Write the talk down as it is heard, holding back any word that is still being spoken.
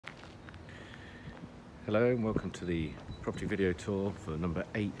Hello and welcome to the property video tour for number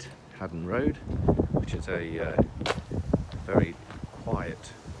 8 Haddon Road, which is a very quiet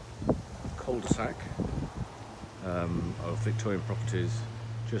cul-de-sac of Victorian properties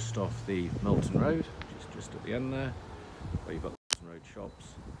just off the Melton Road, just at the end there, where you've got the Melton Road shops.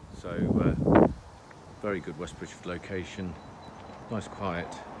 So very good West Bridgford location, nice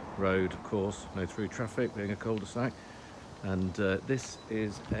quiet road, of course, no through traffic being a cul-de-sac. And this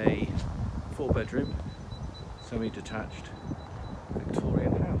is a 4-bedroom semi-detached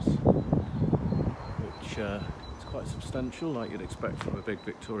Victorian house, which is quite substantial, like you'd expect from a big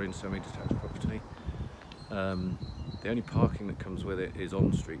Victorian semi-detached property. The only parking that comes with it is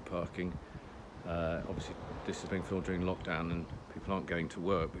on-street parking. Obviously this is being filmed during lockdown and people aren't going to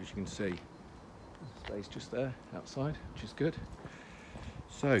work, but as you can see, space just there outside, which is good.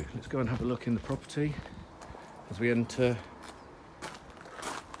 So let's go and have a look in the property as we enter.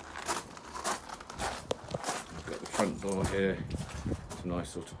 We've got the front door here, it's a nice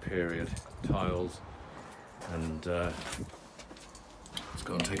sort of period tiles, and let's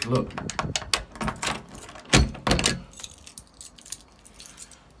go and take a look.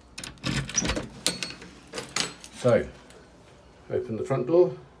 So, open the front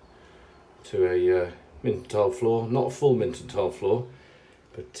door to a mint and tile floor, not a full mint and tile floor,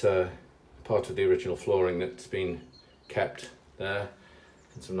 but part of the original flooring that's been kept there,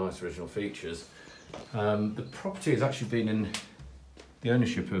 and some nice original features. The property has actually been in the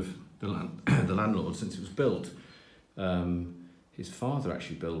ownership of the landlord since it was built. His father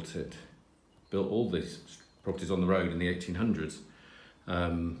actually built all these properties on the road in the 1800s.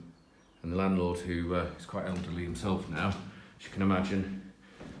 And the landlord, who is quite elderly himself now, as you can imagine,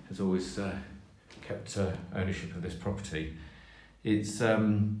 has always kept ownership of this property. This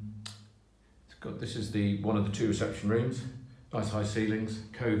is one of the 2 reception rooms, nice high ceilings,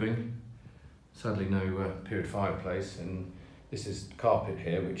 coving, sadly no period fireplace, and this is carpet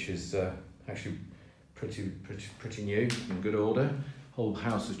here, which is actually pretty new, in good order. Whole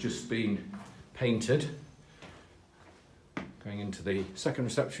house has just been painted. Going into the 2nd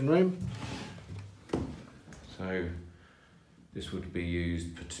reception room. So this would be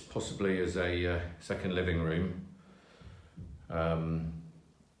used possibly as a 2nd living room,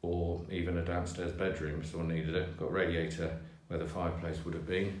 or even a downstairs bedroom if someone needed it. Got a radiator where the fireplace would have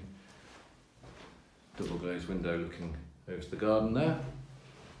been. Double glazed window looking over to the garden there.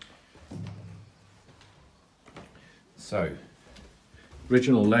 So,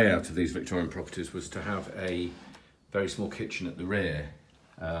 original layout of these Victorian properties was to have a very small kitchen at the rear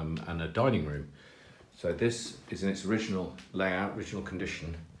and a dining room. So this is in its original layout, original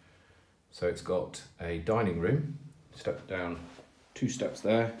condition. So it's got a dining room, step down 2 steps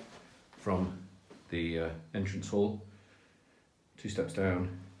there from the entrance hall, 2 steps down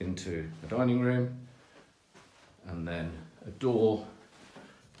into the dining room, and then a door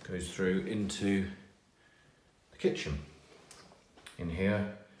goes through into the kitchen. In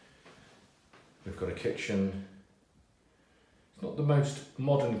here we've got a kitchen. Not the most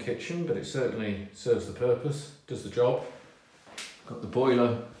modern kitchen, but it certainly serves the purpose, does the job. Got the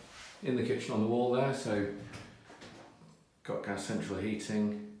boiler in the kitchen on the wall there, so got gas central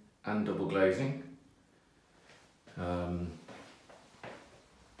heating and double glazing.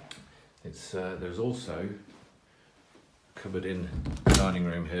 There's also a cupboard in the dining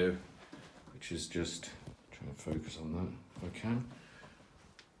room here, which is just trying to focus on that if I can.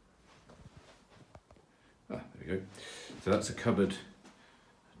 There we go. So that's a cupboard,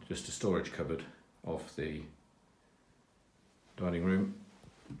 just a storage cupboard off the dining room.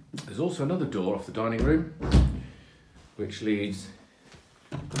 There's also another door off the dining room, which leads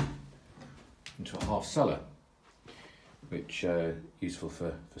into a half cellar, which is useful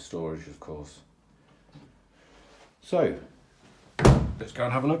for storage, of course. So let's go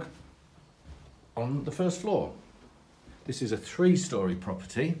and have a look on the first floor. This is a 3-storey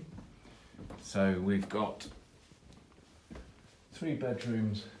property. So we've got 3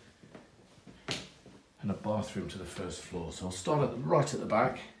 bedrooms and a bathroom to the first floor. So I'll start right at the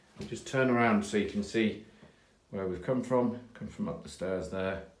back. I'll just turn around so you can see where we've come from up the stairs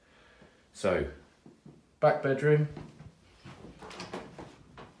there. So, back bedroom.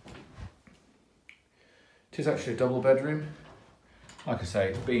 It is actually a double bedroom. Like I say,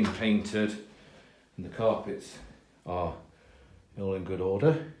 it's been painted and the carpets are all in good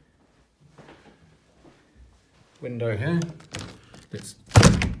order. Window here. Let's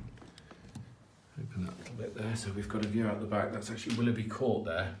open that little bit there, so we've got a view out the back. That's actually Willoughby Court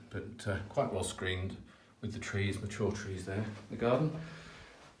there, but quite well screened with the trees, mature trees there in the garden.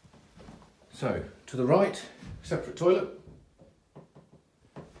 So, to the right, separate toilet.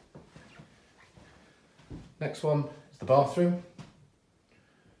 Next one is the bathroom.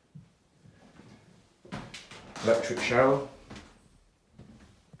 Electric shower.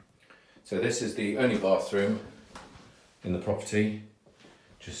 So this is the only bathroom in the property,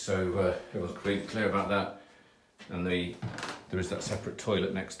 just so everyone's clear about that. And there is that separate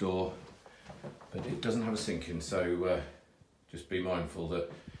toilet next door, but it doesn't have a sink in, so just be mindful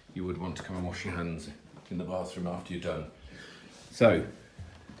that you would want to come and wash your hands in the bathroom after you're done. So,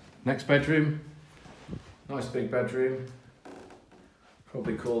 next bedroom, nice big bedroom.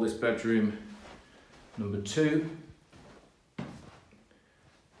 Probably call this bedroom number 2.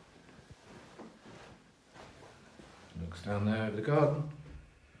 Looks down there over the garden.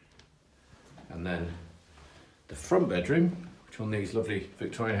 And then the front bedroom, which on these lovely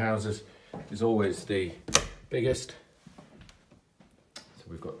Victorian houses is always the biggest. So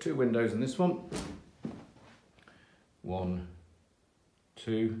we've got 2 windows in this one. 1,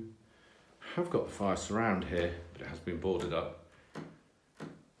 2. I have got the fire surround here, but it has been boarded up.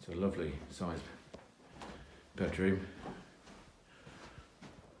 It's a lovely sized bedroom.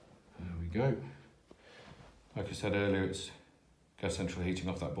 There we go. Like I said earlier, it's gas central heating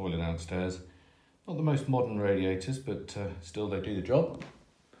off that boiler downstairs. Not the most modern radiators, but still they do the job.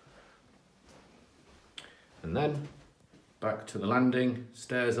 And then back to the landing,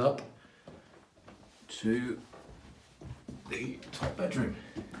 stairs up to the top bedroom.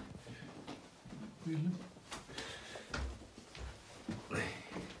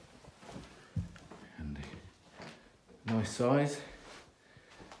 And nice size,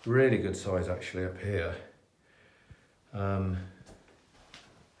 really good size actually up here.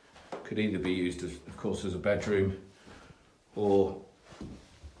 Could either be used as, of course, as a bedroom, or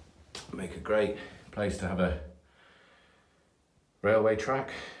make a great place to have a railway track,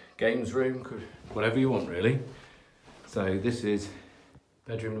 games room, whatever you want really. So this is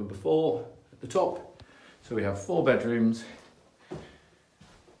bedroom number 4 at the top. So we have 4 bedrooms,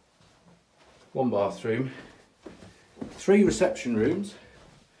 1 bathroom, 3 reception rooms,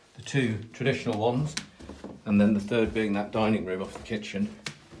 the 2 traditional ones, and then the 3rd being that dining room off the kitchen.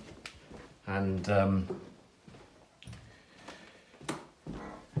 And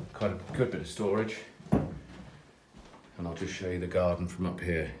quite a good bit of storage. And I'll just show you the garden from up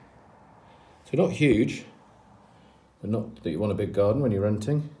here. So not huge, but not that you want a big garden when you're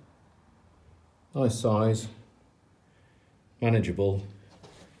renting. Nice size, manageable,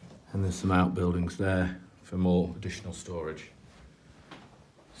 and there's some outbuildings there for more additional storage.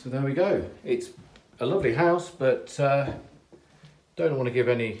 So there we go. It's a lovely house, but don't want to give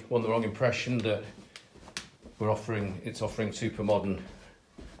anyone the wrong impression that it's offering super modern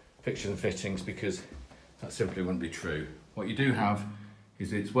fixtures and fittings, because that simply wouldn't be true. What you do have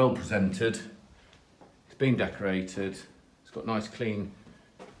is it's well presented, it's been decorated, it's got nice clean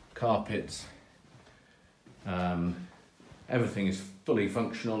carpets, everything is fully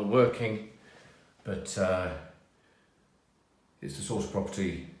functional and working, but it's the sort of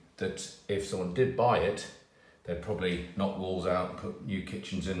property that if someone did buy it, they'd probably knock walls out and put new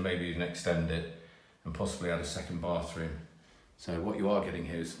kitchens in, maybe even extend it, and possibly add a 2nd bathroom. So what you are getting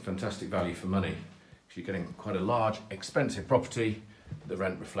here is fantastic value for money. You're getting quite a large, expensive property. The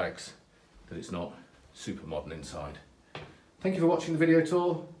rent reflects that it's not super modern inside. Thank you for watching the video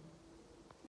tour.